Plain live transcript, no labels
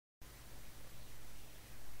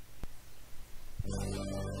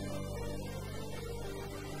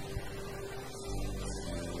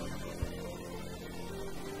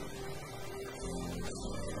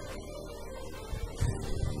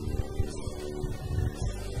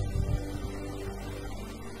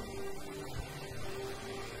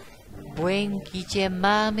błękicie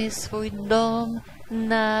mamy swój dom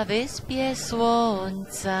na wyspie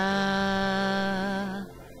słońca.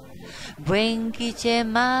 W błękicie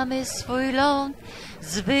mamy swój ląd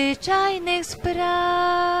zwyczajnych spraw.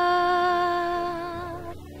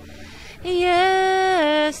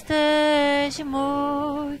 Jesteś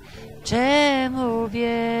mój, czemu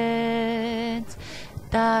więc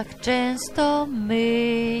tak często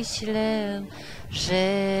myślę, że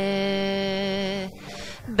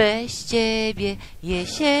bez ciebie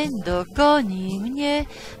jesień dogoni mnie,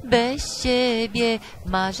 bez ciebie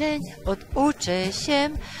marzeń oduczę się,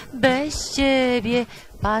 bez ciebie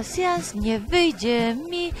pasjans nie wyjdzie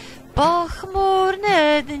mi,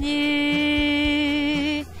 pochmurne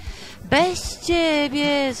dni. Bez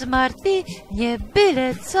ciebie zmartwi mnie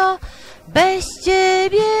byle co, bez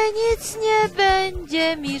ciebie nic nie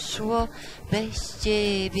będzie mi szło, bez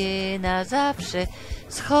ciebie na zawsze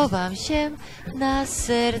schowam się na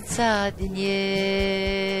serca dnie.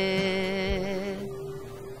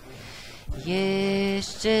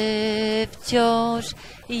 Jeszcze wciąż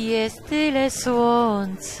jest tyle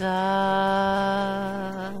słońca,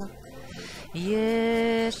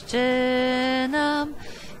 jeszcze nam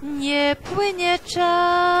nie płynie czas.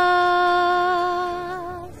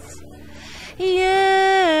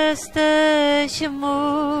 Jesteś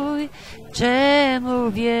mój,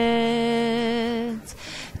 czemu więc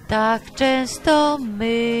tak często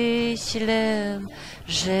myślę,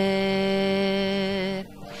 że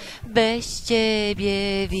bez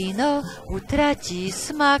ciebie wino utraci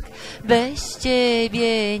smak, bez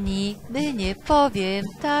ciebie nigdy nie powiem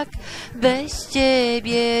tak, bez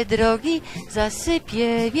ciebie drogi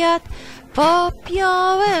zasypie wiatr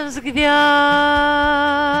popiołem z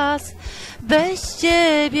gwiazd. Bez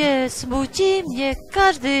ciebie smuci mnie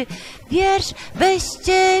każdy wiersz, bez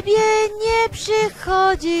ciebie nie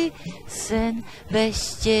przychodzi sen,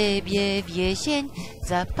 bez ciebie w jesień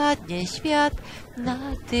zapadnie świat na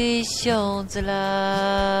 1000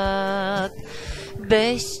 lat.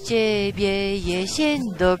 Bez ciebie jesień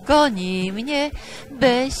dogoni mnie,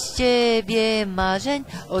 bez ciebie marzeń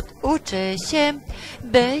oduczę się,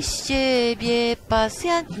 bez ciebie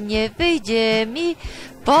pasjans nie wyjdzie mi,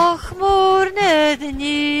 pochmurne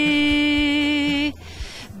dni.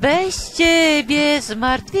 Bez ciebie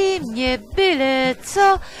zmartwi mnie byle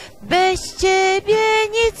co, bez ciebie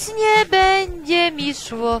nic nie będzie mi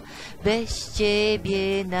szło, bez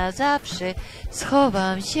ciebie na zawsze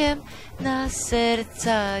schowam się na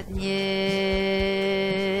serca dnie.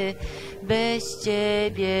 Bez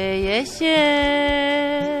ciebie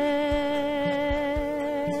jesień